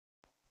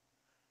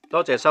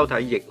多謝收睇《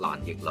亦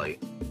難亦旅》，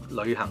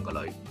旅行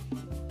嘅旅。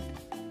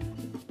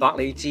百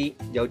里茲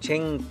又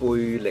稱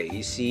貝里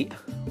斯，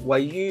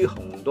位於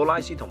洪都拉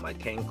斯同埋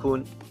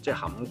Cancun 即係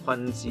坎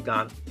昆之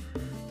間，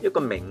一個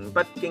名不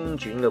經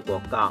傳嘅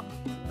國家，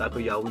但係佢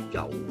有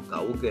悠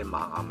久嘅瑪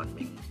雅文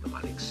明同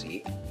埋歷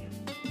史。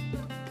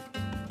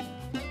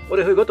我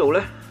哋去嗰度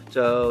呢，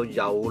就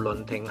遊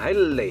輪停喺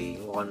離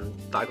岸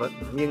大概5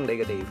英里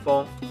嘅地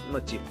方，咁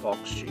啊接駁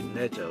船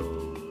呢就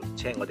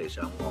車我哋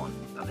上岸，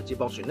但係接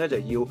駁船呢就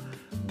要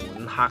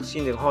滿客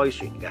先至開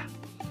船嘅。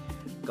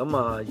咁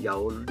啊，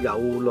由遊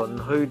輪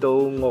去到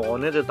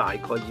岸呢，就大概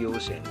要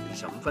成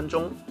25分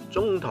鐘，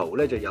中途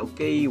呢就有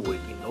機會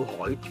見到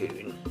海豚。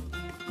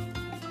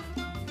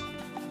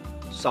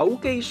手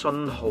機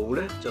信號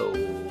呢就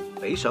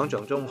比想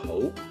象中好，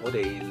我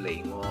哋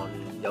離岸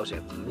有成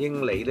5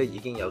英里呢，已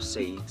經有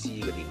4支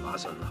嘅電話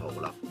信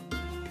號啦。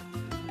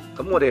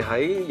咁我哋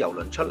喺遊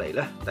輪出嚟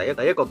呢，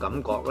第一個感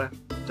覺呢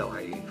就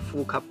係呼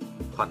吸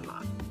困難，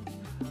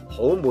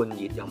好悶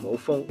熱又冇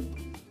風。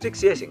即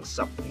使係成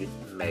10月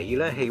尾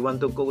咧，氣温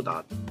都高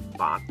達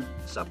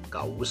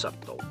80-90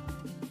度。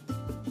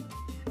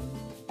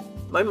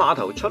喺碼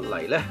頭出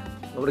嚟咧，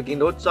我哋見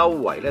到周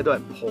圍咧都係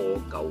破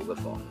舊嘅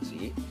房子，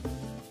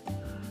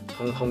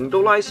同洪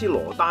都拉斯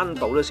羅丹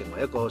島咧成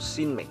為一個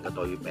鮮明嘅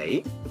對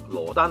比。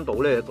羅丹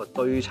島咧係一個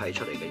堆砌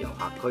出嚟嘅遊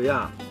客區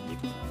啊，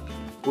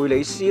而貝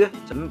里斯咧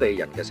就本地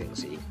人嘅城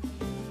市。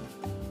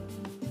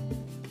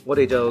我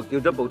哋就叫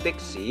咗部的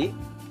士，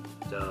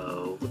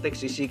就的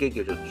士司機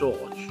叫做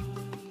George。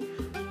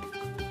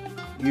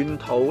沿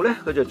途咧，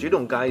佢就主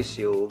動介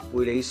紹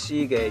貝里斯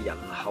嘅人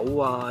口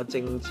啊、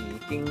政治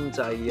經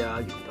濟啊、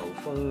沿途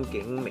風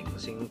景、名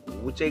勝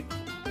古蹟、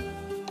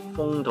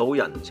風土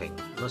人情，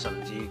咁啊甚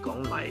至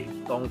講埋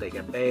當地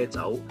嘅啤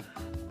酒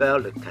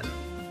Belizean，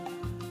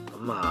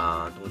 咁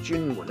啊同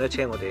專門咧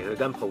車我哋去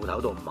間鋪頭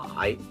度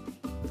買，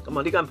咁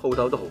啊呢間鋪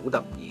頭都好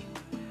得意，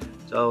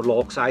就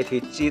落晒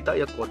鐵枝，得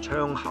一個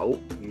窗口，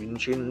完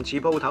全唔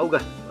似鋪頭嘅，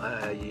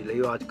而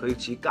你話佢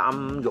似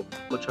監獄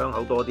個窗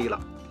口多啲啦。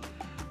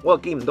我又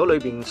見唔到裏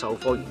邊售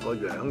貨員個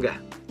樣嘅，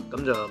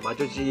咁就買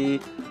咗支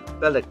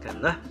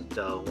Belizean 咧，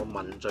就我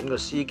問準個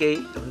司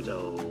機，咁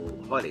就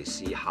開嚟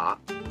試下，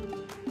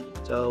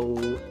就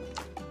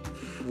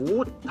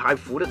太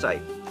苦得滯，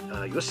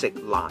如果食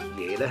辣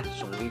嘢咧，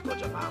送呢個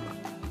就啱啦。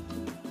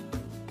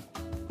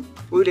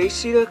貝里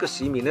斯咧個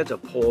市面咧就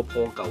破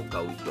破舊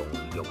舊、溶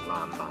溶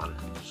爛爛，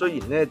雖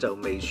然咧就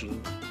未至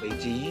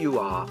於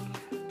話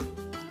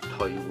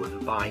頹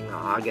垣敗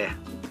瓦嘅，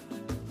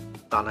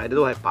但係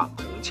都係百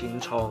孔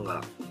千瘡噶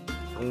啦，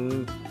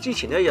同之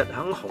前一日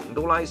喺洪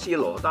都拉斯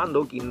羅丹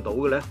島見到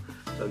嘅咧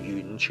就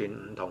完全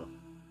唔同。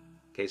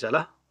其實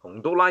咧，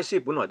洪都拉斯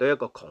本來都係一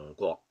個窮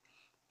國，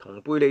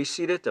同貝里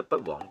斯咧就不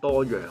遑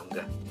多讓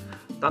嘅。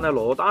但係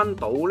羅丹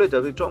島咧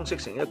就裝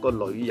飾成一個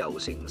旅遊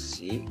城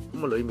市，咁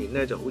啊裡面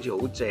咧就好似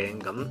好正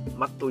咁，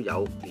乜都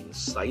有，連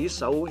洗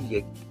手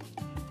液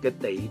嘅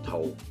地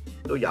圖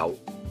都有。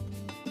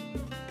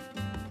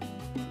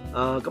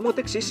咁個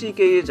的士司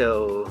機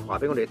就話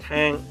俾我哋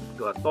聽，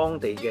佢話當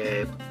地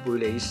嘅貝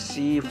里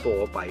斯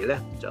貨幣咧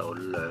就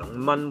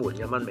2蚊換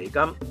1蚊美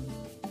金。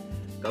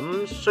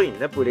咁雖然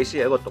咧貝里斯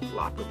係一個獨立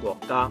嘅國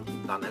家，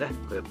但係咧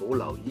佢係保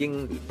留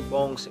英聯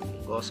邦成員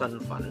嗰個身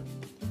份。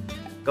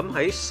咁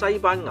喺西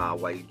班牙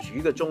為主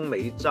嘅中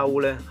美洲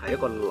咧係一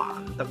個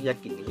難得一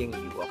見嘅英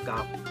語國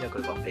家，因為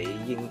佢個俾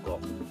英國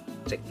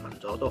殖民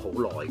咗都好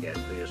耐嘅，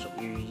佢係屬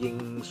於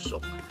英屬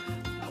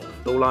洪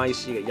都拉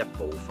斯嘅一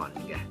部分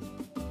嘅。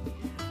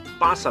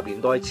80年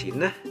代前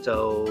咧，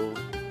就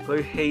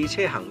佢汽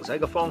車行駛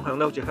嘅方向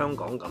咧，好似香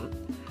港咁，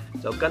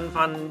就跟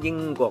翻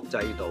英國制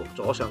度，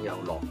左上右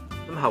落。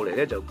咁後嚟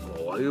咧就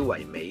改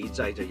為美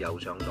制，就右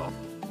上左。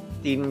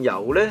電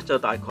油咧就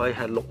大概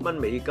係6蚊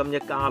美金一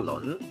加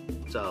侖，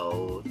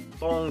就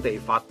當地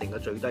法定嘅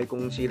最低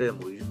工資咧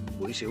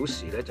每小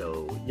時咧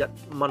就1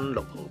蚊6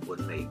毫半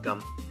美金。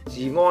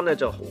治安咧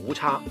就好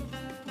差，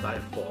但係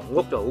房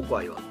屋就好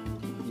貴喎。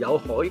有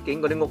海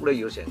景嗰啲屋咧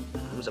要成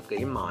50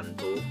幾萬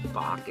到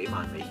100幾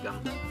萬美金。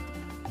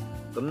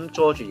咁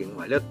George認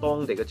為咧，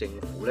當地嘅政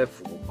府咧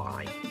腐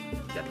敗，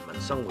人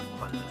民生活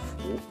困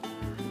苦。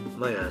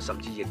咁啊，甚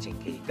至疫情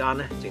期間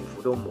咧，政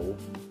府都冇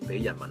俾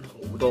人民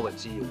好多嘅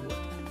支援。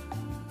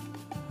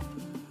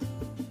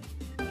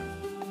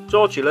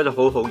George咧就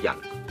好好人，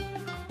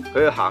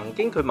佢行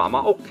經佢媽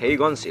媽屋企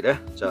嗰陣時咧，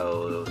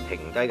就停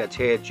低架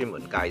車，專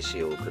門介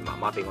紹佢媽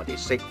媽俾我哋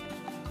識。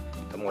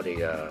咁我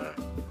哋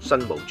身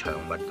無長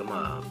物，咁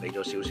啊俾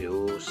咗少少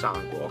生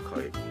果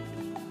佢。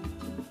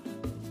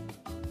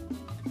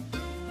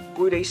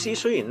貝里斯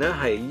雖然咧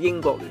係英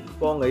國聯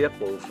邦嘅一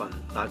部分，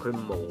但係佢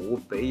冇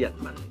俾人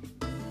民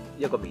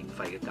一個免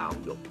費嘅教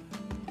育。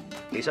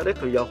其實咧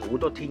佢有好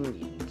多天然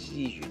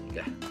資源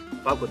嘅，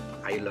包括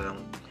大量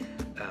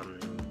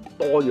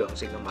多樣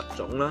性嘅物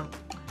種啦。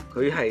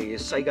佢係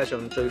世界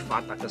上最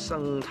發達嘅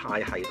生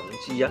態系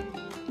統之一。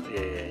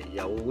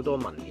有好多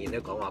文獻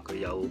咧講話佢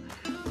有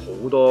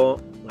好多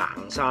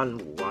硬珊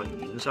瑚啊、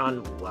軟珊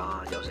瑚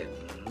啊，有成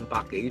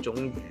500幾種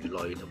魚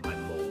類同埋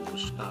無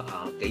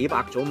幾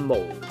百種無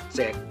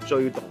脊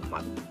椎動物，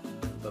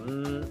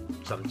咁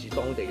甚至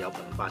當地有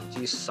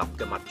10%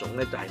嘅物種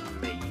咧，就係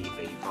未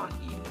被發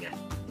現嘅。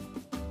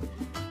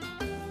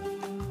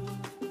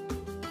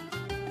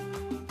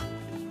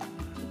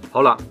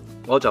好啦，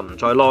我就唔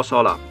再囉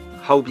嗦啦。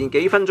後邊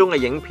幾分鐘嘅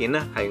影片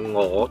咧，係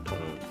我同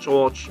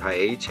George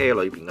喺車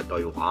裏邊嘅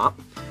對話。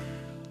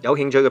有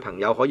興趣嘅朋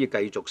友可以繼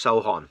續收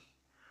看。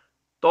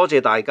多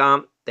謝大家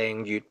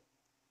訂閱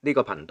呢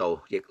個頻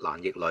道，亦男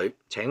亦女。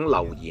請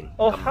留言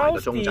撳埋個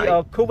鐘仔。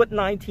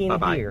COVID-19 拜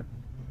拜。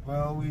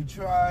 Well, we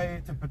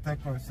try to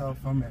protect ourselves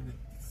from it.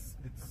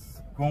 It's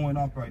going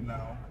up right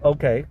now.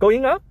 Okay,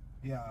 going up?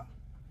 Yeah,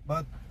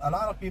 but a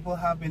lot of people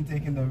have been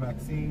taking their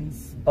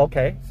vaccines.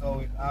 Okay. So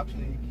it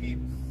actually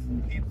keeps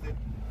it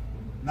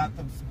not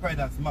to spread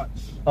as much.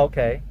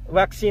 Okay.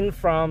 Vaccine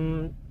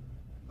from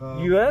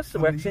US?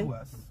 From Vaccine? the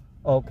US.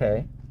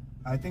 Okay.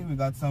 I think we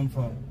got some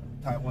from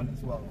Taiwan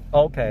as well.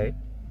 Okay.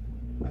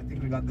 I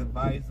think we got the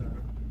visors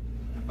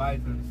from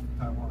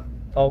Taiwan.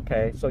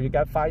 Okay. So you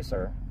got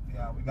Pfizer.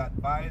 Yeah, we got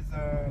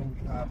Pfizer,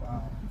 we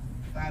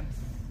have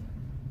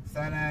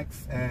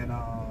Sanex, and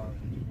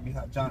we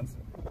have Johnson.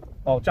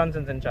 Oh,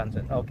 Johnson &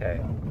 Johnson. Okay.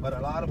 But a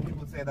lot of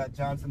people say that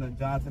Johnson &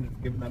 Johnson is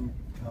giving them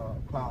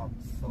clouds,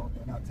 so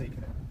they're not taking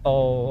it.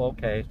 Oh,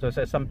 okay. So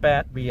there's some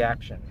bad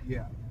reaction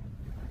Yeah.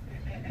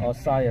 or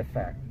side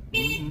effect.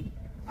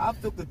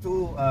 I've took the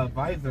two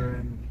Pfizer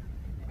and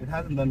it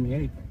hasn't done me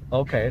anything.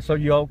 Okay. So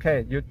you're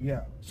okay.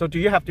 Yeah. So do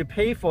you have to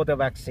pay for the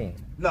vaccine?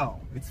 No,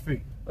 it's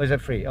free. Or is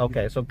it free?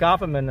 Okay. So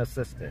government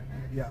assisted.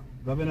 Yeah.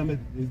 Government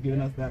is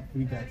giving us that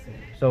free vaccine.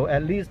 So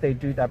at least they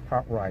do that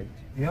part right.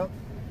 Yep.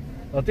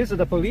 Oh, this is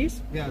the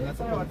police? Yeah, that's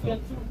a police.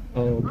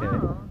 Oh,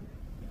 okay.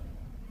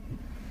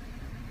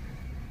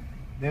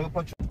 They will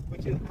patrol,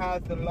 which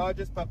has the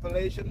largest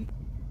population,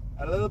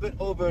 a little bit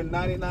over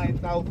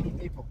 99,000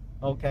 people.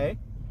 Okay.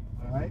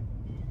 All right.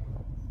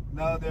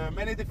 Now there are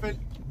many different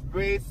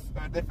race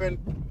or different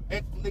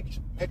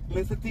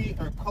ethnicity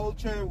or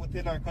culture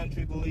within our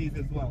country, Belize,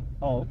 as well.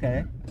 Oh,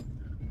 okay.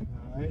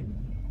 All right.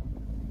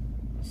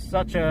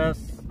 Such as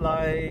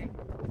like...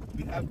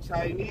 We have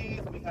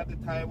Chinese, we have the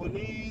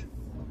Taiwanese,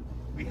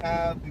 we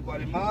have the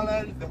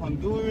Guatemalans, the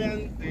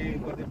Hondurans,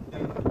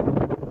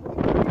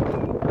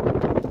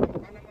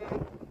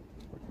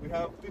 we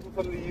have people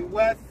from the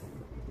US,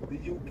 the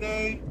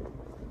UK,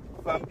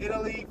 from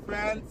Italy,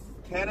 France,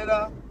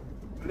 Canada,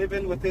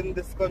 living within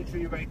this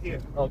country right here.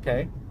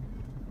 Okay.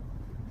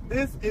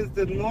 This is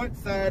the north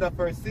side of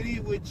our city,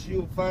 which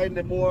you'll find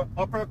the more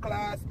upper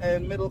class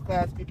and middle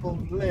class people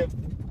live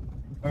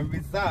or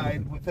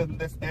reside within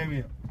this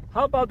area.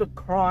 How about the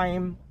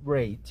crime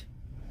rate?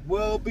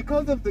 Well,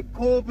 because of the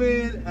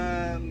COVID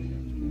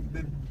and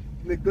the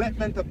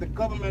neglectment of the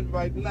government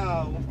right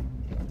now,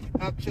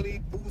 actually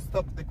boost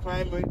up the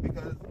crime rate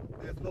because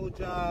there's no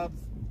jobs.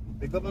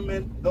 The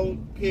government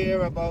don't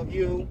care about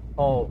you.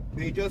 Oh.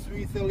 They just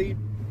recently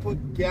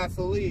put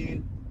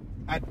gasoline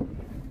at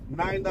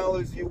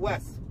 $9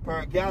 US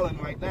per gallon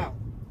right now.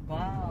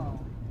 Wow.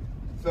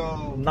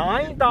 So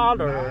 $9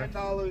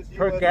 $9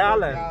 per US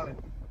gallon.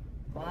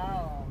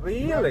 Wow. It's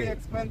very Really?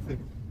 expensive.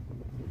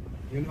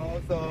 You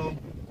know, so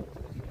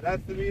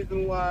that's the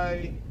reason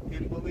why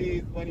in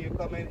Belize, when you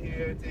come in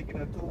here taking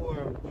a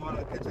tour, you want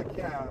to catch a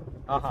cab,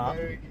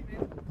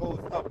 it goes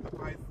up the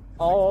price. It's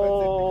Oh,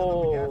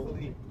 expensive because of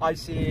the gasoline. I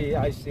see,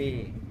 I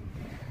see.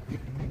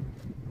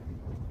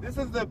 This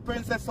is the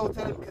Princess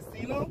Hotel and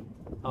Casino.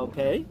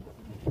 Okay.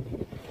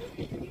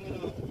 If you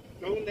want to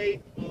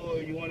donate or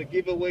you want to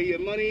give away your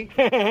money,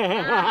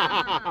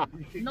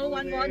 no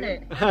one wants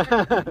it.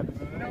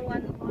 No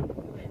one wants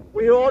it.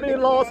 We already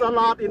lost a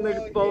lot in the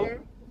Right boat.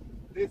 here,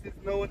 this is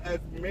known as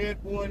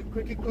Melbourne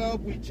Cricket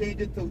Club. We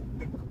changed it to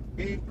the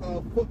game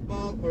called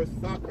football or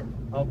soccer.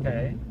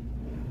 Okay.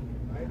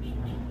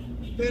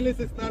 Right? Tennis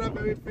is not a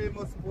very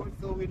famous sport,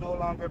 so we no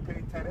longer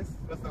play tennis.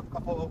 Just a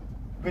couple of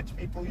rich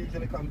people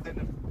usually comes in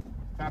and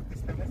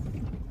practice tennis.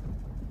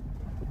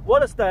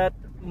 What is that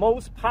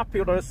most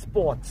popular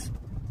sports?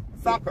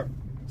 Soccer.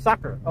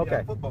 Soccer. Okay.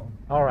 Yeah, football.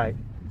 All right.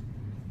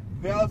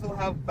 We also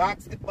have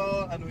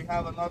basketball, and we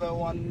have another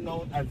one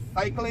known as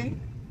cycling.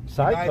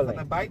 Guys on the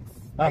Cycling. bikes,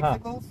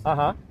 bicycles.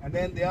 Uh-huh. And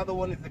then the other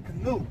one is the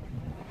canoe.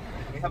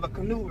 We have a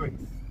canoe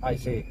race. I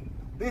see.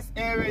 This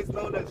area is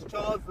known as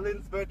Charles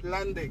Lindbergh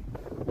Landing.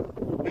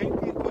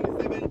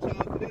 1927,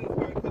 Charles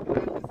Lindbergh had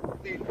landed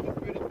St.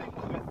 Louis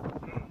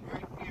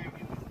right here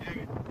in this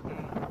area.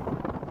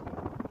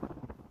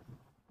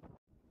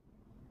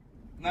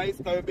 Nice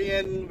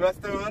Caribbean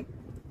restaurant.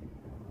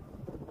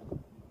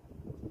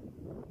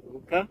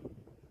 Okay.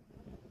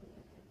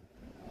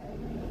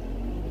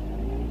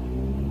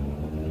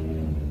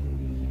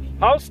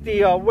 How's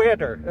the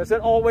weather? Is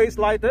it always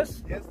like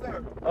this? Yes,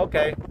 sir.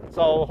 Okay.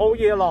 So whole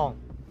year long.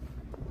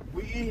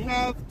 We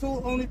have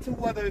only two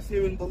weathers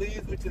here in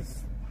Belize, which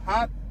is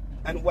hot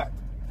and wet.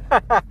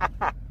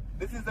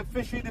 This is the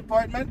fishery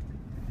department.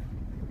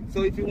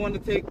 So if you want to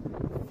take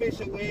fish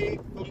away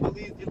from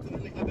Belize into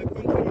any other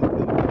country, you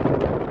can.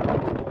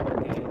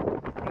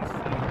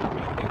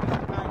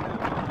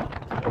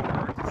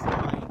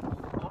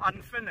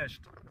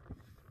 finished.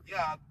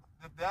 Yeah,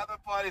 the other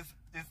part is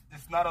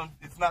it's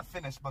not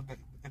finished, but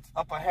it's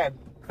up ahead.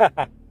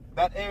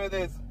 That area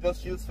there is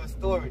just used for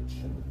storage.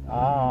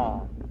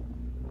 Ah.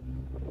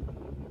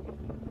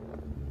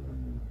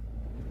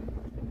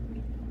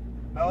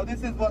 Now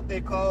this is what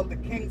they call the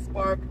King's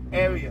Park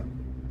area.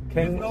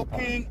 There's no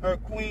Park. king or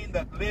queen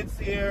that lives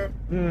here,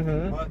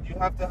 Mm-hmm. but you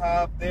have to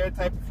have their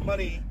type of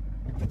money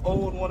to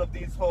own one of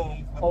these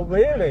homes. Oh,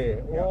 really?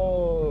 Yeah.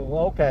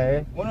 Oh,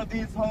 okay. One of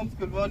these homes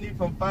could run you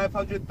from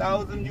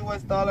 $500,000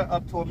 US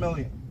up to $1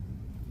 million.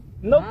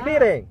 No Wow.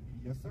 kidding.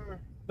 Yes, sir.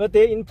 But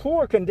they're in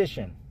poor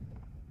condition.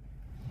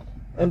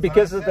 And That's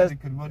because what of I said, the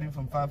it could run you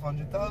from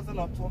 $500,000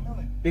 up to $1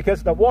 million.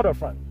 because the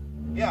waterfront.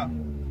 Yeah.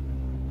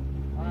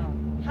 Wow.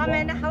 How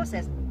many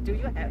houses do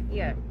you have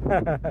here?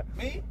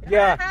 Me?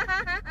 Yeah.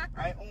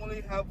 I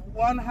only have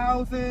one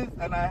houses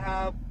and I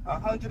have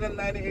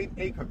 198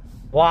 acres.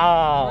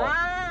 Wow.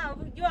 Wow,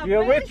 you are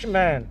You're a rich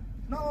man.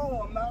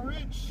 No, I'm not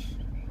rich.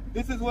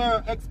 This is where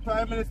our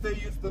ex-prime minister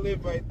used to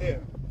live right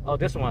there. Oh,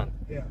 this one.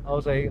 Yeah. I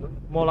was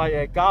more like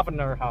a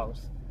governor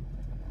house.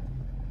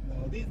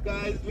 No, these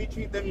guys, we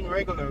treat them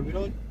regular. We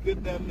don't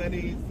give them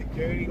any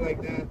security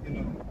like that, you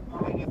know.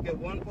 They just get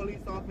one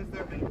police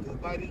officer and 2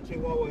 Biden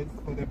chihuahuas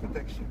for their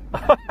protection.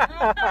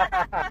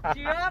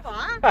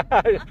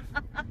 Chihuahua?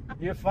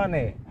 You're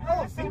funny.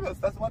 No, serious,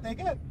 that's what they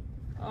get.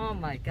 Oh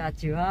my God,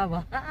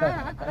 Chihuahua.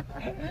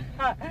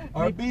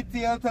 Our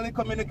BTL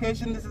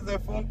Telecommunication, this is their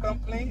phone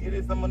company. It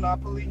is a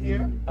monopoly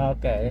here.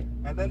 Okay.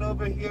 And then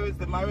over here is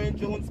the Marion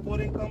Jones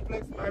Sporting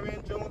Complex.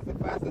 Marion Jones, the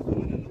fastest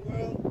woman in the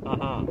world.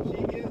 Uh-huh.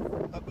 She is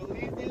a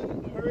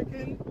Belizean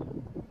American,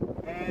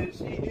 and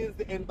she is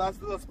the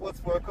ambassador of sports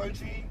for her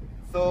country.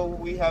 So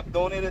we have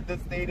donated the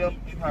stadium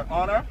in her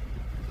honor.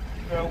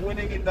 Her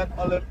winning in that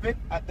Olympic.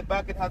 At the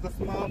back, it has a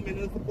small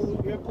municipal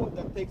airport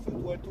that takes you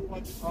to our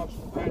 200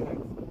 offshore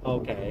islands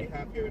Okay. we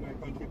have here in our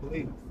country,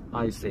 Belize.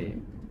 I see.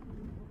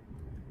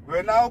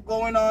 We're now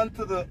going on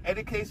to the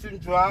education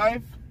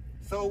drive.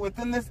 So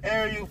within this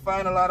area, you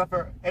find a lot of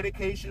our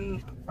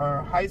education,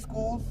 our high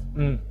schools.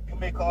 Mm. You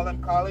may call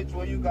them college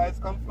where you guys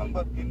come from,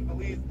 but in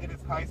Belize, it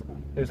is high school.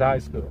 It's high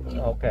school.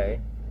 Okay.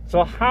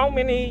 So how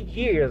many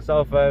years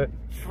of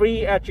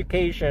free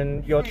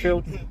education your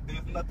children?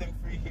 There's nothing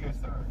free here,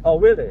 sir. Oh,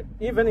 really?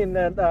 Even in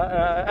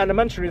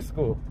elementary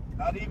school?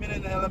 Not even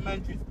in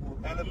elementary school.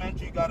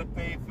 Elementary, you got to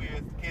pay for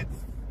your kids'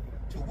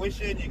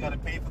 tuition. You got to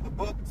pay for the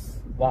books.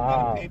 Wow. You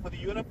got to pay for the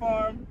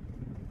uniform.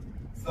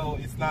 So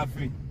it's not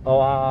free. Oh,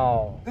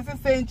 wow. This is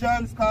St.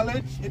 John's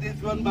College. It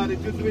is run by the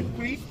Jesuit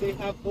priests. They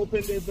have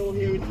opened their door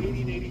here in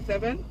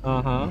 1887.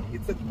 Uh-huh.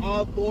 It's an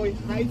all-boys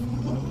high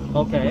school. But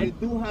Okay.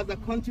 it do has a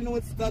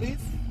continuous studies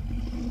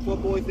for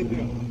boys and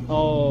girls.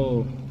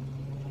 Oh.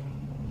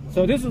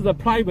 So this is a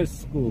private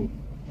school.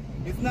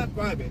 It's not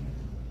private.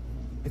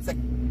 It's a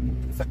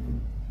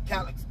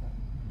Catholic school.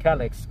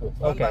 Catholic school.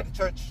 Run by Okay. the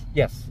church.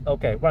 Yes.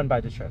 Okay. Run by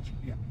the church.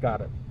 Yeah.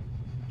 Got it.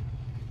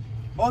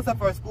 Most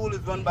of our school is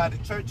run by the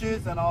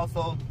churches and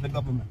also the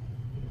government.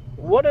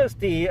 What is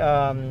the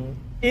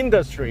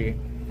industry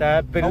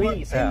that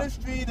Belize Our have?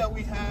 industry that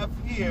we have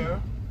here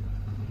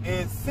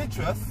is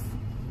citrus.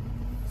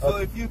 So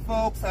if you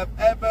folks have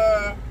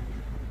ever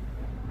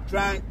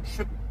drank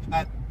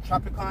at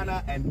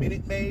Tropicana and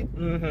Minute Maid,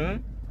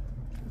 Mm-hmm.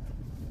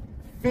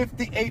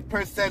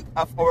 58%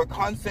 of our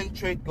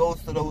concentrate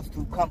goes to those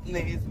 2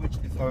 companies, which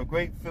is our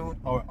grapefruit,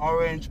 our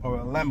orange, or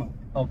our lemon.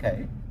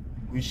 Okay.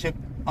 We ship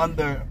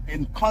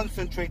in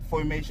concentrate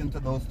formation to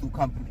those 2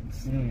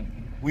 companies. Mm.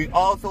 We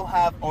also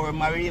have our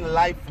marine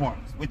life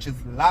forms, which is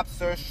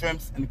lobster,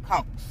 shrimps, and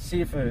conchs,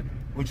 Seafood.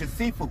 which is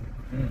seafood.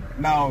 Mm.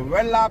 Now,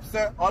 Red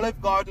Lobster,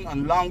 Olive Garden,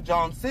 and Long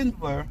John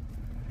Silver,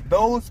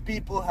 those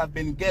people have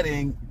been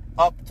getting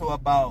up to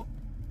about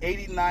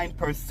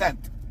 89%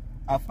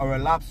 of our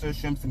lobster,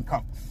 shrimps, and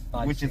conchs,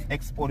 I which see. is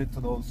exported to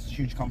those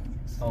huge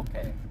companies.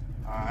 Okay.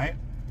 All right.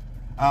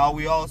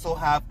 We also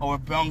have our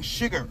brown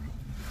sugar.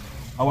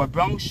 Our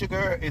brown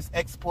sugar is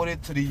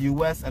exported to the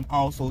U.S. and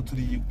also to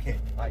the U.K.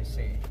 I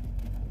see.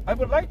 I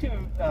would like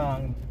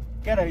to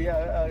get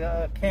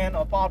a can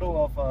or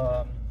bottle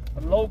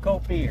of local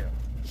beer.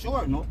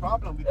 Sure, no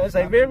problem. We There's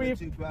can a very-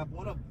 let you grab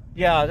one of them.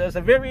 Yeah, there's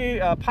a very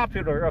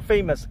popular,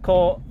 famous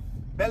called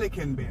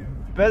Pelican beer.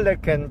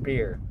 Belizean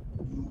beer.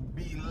 You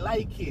be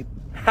like it.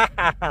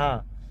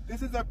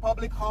 This is our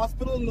public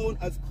hospital known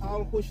as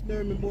Karl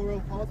Huschner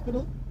Memorial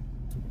Hospital.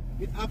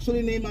 It's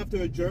actually named after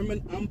a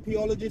German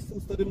amphiologist who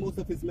studied most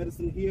of his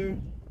medicine here.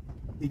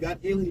 He got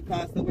ill, he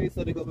passed away,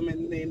 so the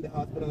government named the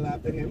hospital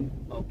after him.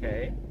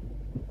 Okay.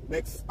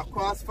 Next,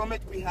 across from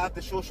it, we have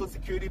the Social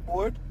Security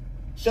Board.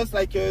 Just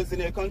like yours in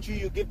your country,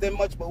 you give them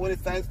much, but when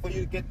it's time for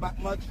you to get back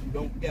much, you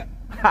don't get.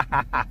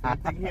 Same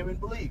thing here in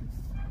Belize.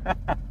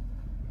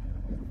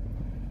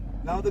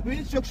 Now, the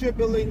green structure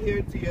building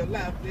here to your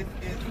left, this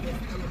is the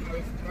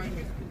Stella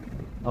Primary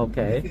School.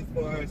 Okay. This is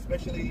for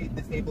especially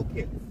disabled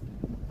kids.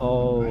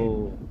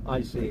 Oh,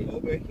 I see.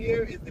 Over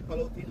here is the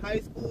Paloti High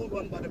School,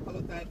 run by the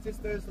Palotine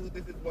sisters. So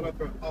this is one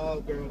of our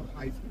all-girl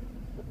high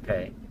schools.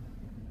 Okay.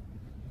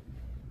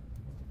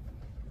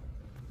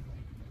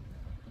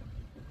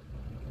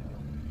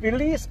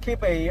 Belize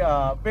keep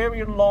a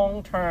very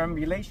long-term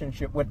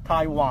relationship with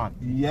Taiwan.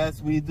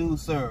 Yes, we do,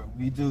 sir.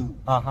 We do.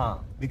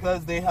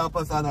 Because they help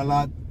us out a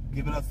lot,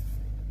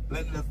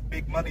 letting us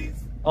big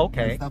monies.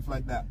 Okay. And stuff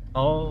like that.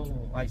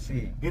 Oh, I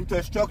see.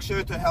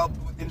 Infrastructure to help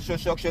with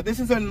infrastructure. This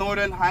is a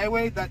northern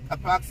highway that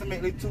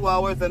approximately 2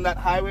 hours on that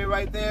highway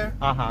right there.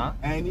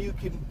 And you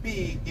can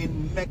be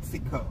in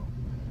Mexico.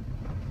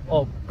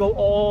 Oh, go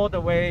all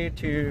the way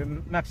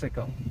to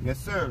Mexico. Yes,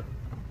 sir.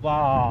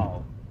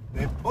 Wow.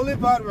 The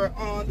boulevard we're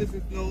on, this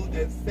is known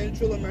as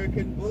Central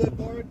American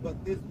Boulevard,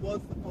 but this was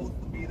supposed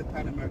to be the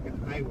Pan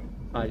American Highway.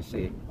 I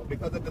see. But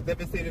because of the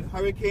devastating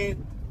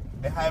hurricane,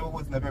 the highway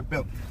was never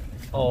built.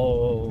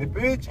 Oh. The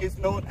bridge is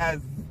known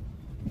as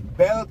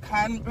Bell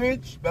Can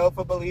Bridge. Bell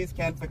for Belize,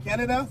 Can for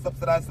Canada.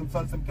 Subsidized some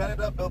funds from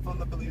Canada, built from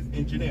the Belize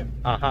engineer.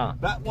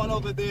 That one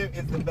over there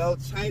is the Bell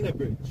China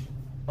Bridge.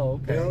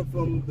 Okay. Bell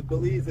from the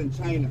Belize and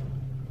China.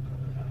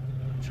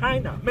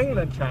 China,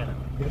 mainland China.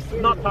 Yes, sir.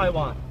 Not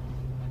Taiwan.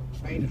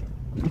 China.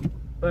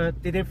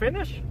 Did they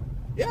finish?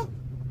 Yeah.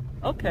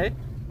 Okay.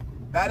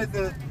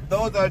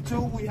 Those are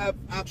two. We have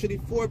actually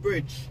 4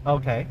 bridges.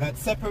 Okay. That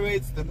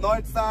separates the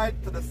north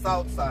side to the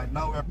south side.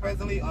 Now we're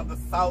presently on the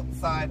south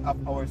side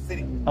of our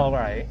city. All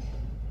right.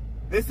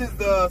 This is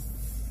the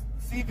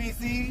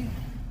CVC.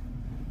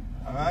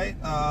 All right.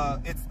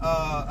 It's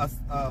a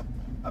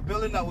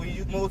building that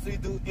we mostly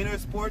do inner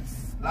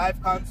sports,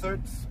 live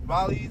concerts,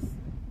 rallies.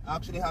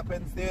 Actually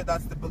happens there.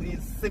 That's the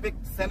Belize Civic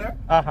Center.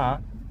 All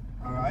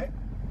right.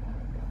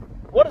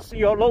 What is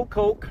your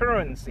local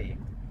currency?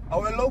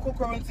 Our local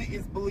currency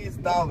is Belize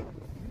dollar.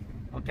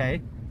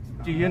 Okay.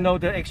 Do you know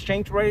the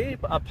exchange rate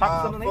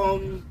approximately?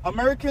 From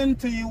American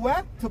to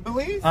US to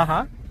Belize,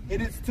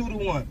 it is 2 to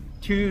 1.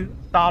 $2.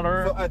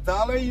 So a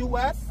dollar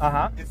US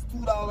is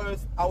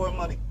 $2 our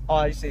money. Oh,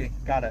 I see.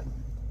 Got it.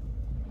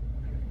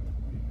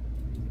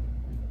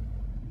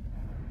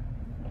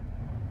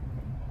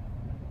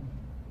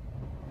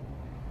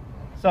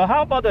 So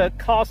how about the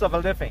cost of a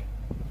living?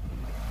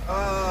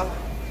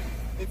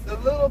 It's a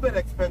little bit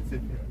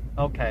expensive here.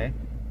 Okay.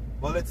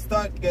 Well, it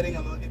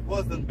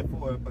wasn't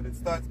before, but it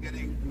starts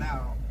getting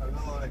now a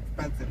little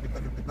expensive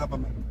because of the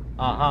government.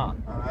 All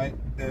right.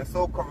 They're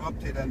so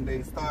corrupted and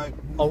they start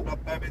moving up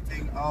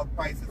everything, all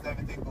prices,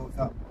 everything goes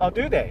up. Oh,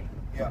 do they?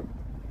 Yeah.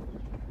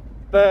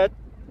 But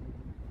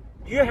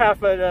you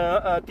have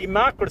a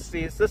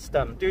democracy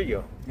system, do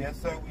you? Yes,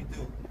 sir, we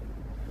do.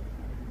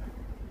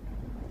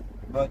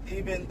 But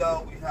even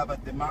though we have a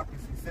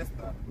democracy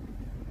system,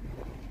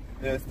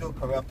 they're still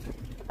corrupted.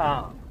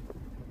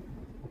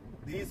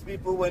 These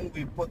people, when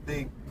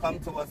they come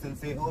to us and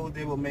say, oh,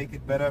 they will make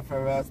it better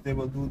for us, they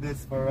will do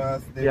this for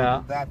us, they will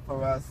do that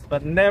for us.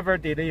 But never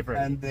deliver.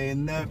 And they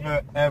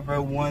never,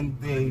 ever one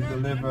day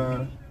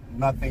deliver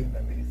nothing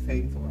that they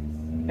say to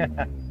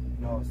us.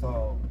 No,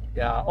 so...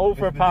 Yeah,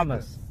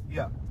 overpromise.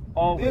 Yeah.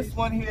 Always. This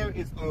one here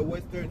is our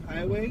Western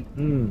Highway.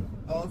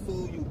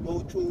 Also, you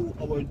go to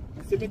our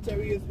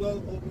cemetery as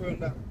well over on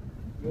that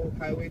road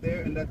highway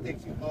there, and that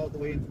takes you all the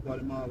way into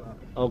Guatemala.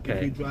 Okay.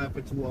 If you drive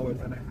for 2 hours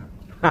and a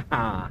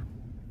half.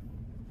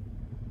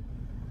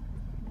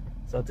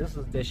 So this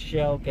is the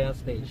Shell gas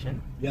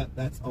station. Yeah,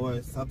 that's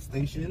our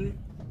substation.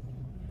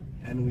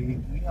 And we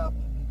have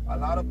a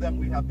lot of them.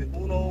 We have the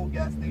Uno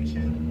gas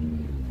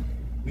station.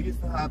 We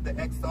used to have the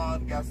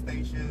Exxon gas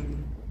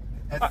station,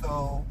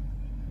 Esso.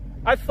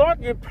 I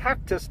thought you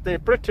practiced the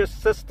British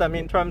system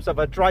in terms of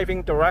a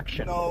driving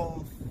direction.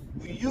 No,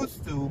 we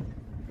used to,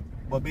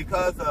 but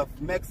because of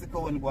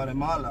Mexico and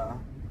Guatemala,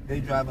 they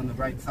drive on the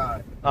right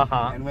side.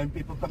 And when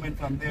people come in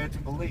from there to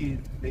Belize,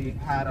 they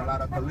had a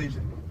lot of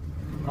collision.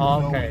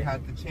 So we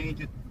had to change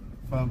it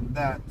from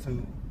that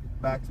to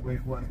back to where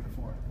it was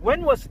before.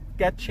 When was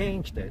that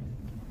changed?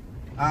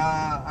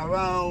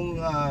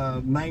 Around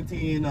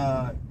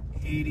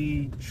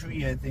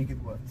 1983, I think it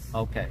was.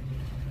 Okay.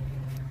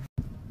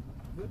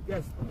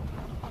 Yes.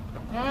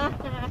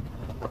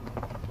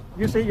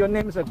 You say your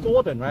name is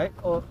Gordon, right?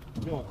 Or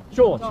George.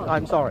 George.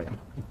 I'm sorry.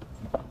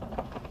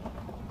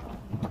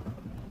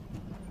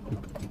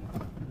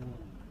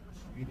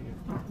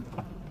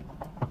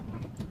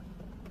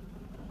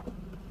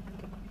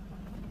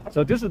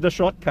 So this is the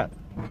shortcut.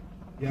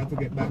 You have to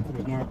get back to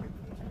the market.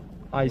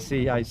 I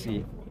see, I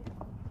see.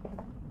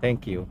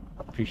 Thank you.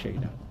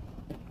 Appreciate that.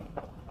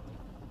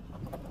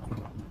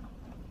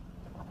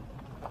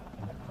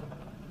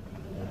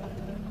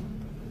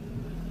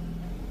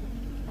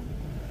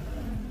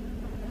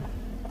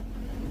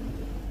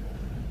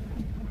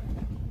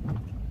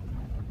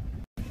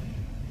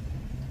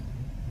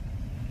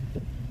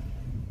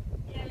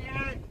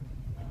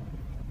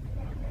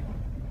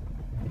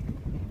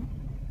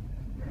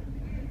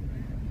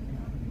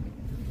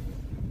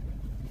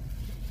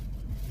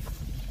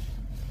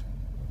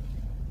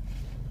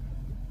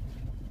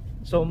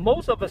 So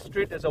most of the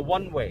street is a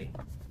one-way,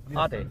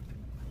 are they?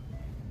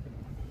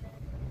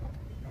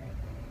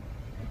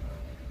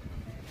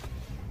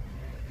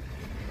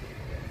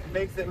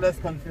 Makes it less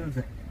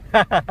confusing.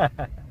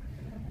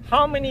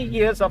 How many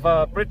years of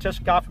a British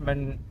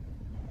government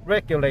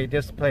regulate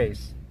this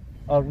place,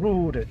 or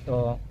ruled it,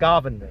 or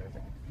governed it?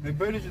 The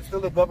British is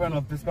still the governor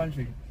of this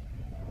country.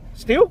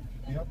 Still?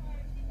 Yep.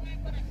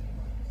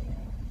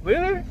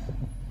 Really?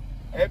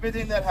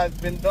 Everything that has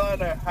been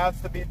done or has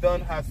to be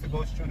done has to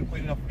go through the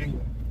Queen of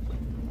England.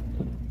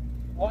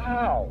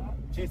 Wow.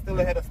 She's still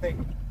the head of state.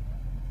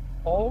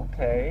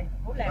 Okay.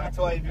 That's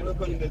why if you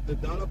look on the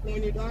dollar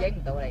coin you got, 影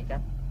唔到嚟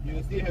㗎。 you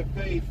will see her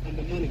face on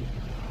the money.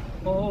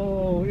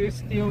 Oh, it's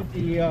still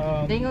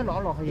the 你應該攞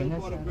落去 Still 影一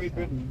part of 相。 Great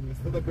Britain. It's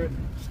still a Britain.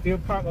 still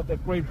part of the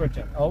Great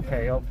Britain.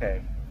 Okay,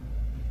 okay.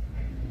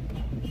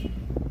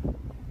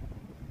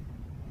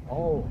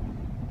 Oh.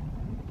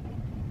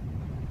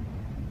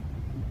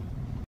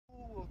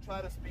 We'll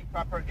try to speak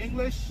proper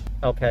English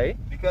Okay.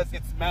 because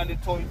it's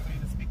mandatory for you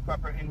to speak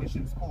proper English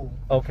in school.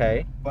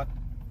 Okay. But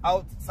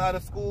outside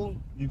of school,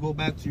 you go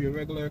back to your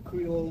regular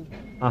Creole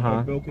or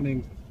Uh-huh. broken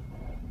English.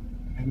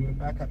 And we're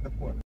back at the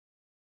port.